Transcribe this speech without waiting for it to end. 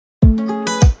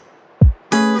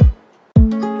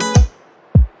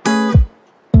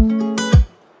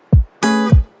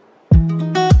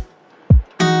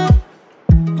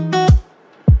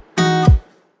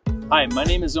Hi, my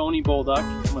name is Oni Bolduck.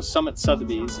 I'm with Summit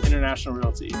Sotheby's International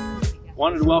Realty. I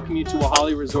wanted to welcome you to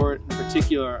Wahali Resort, in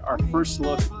particular our First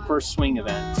Look, First Swing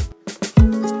event.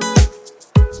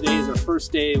 Today is our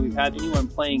first day we've had anyone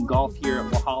playing golf here at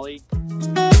Wahali.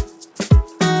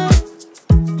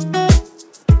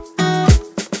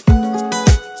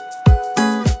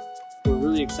 We're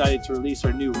really excited to release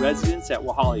our new residence at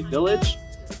Wahali Village,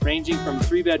 ranging from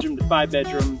 3-bedroom to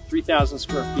 5-bedroom, 3,000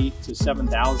 square feet to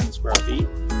 7,000 square feet.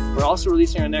 We're also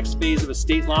releasing our next phase of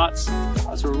estate lots,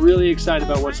 so we're really excited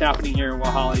about what's happening here in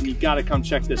Wahali, and you've got to come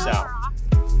check this out.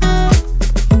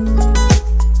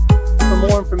 For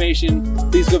more information,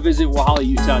 please go visit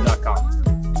wahaliutah.com.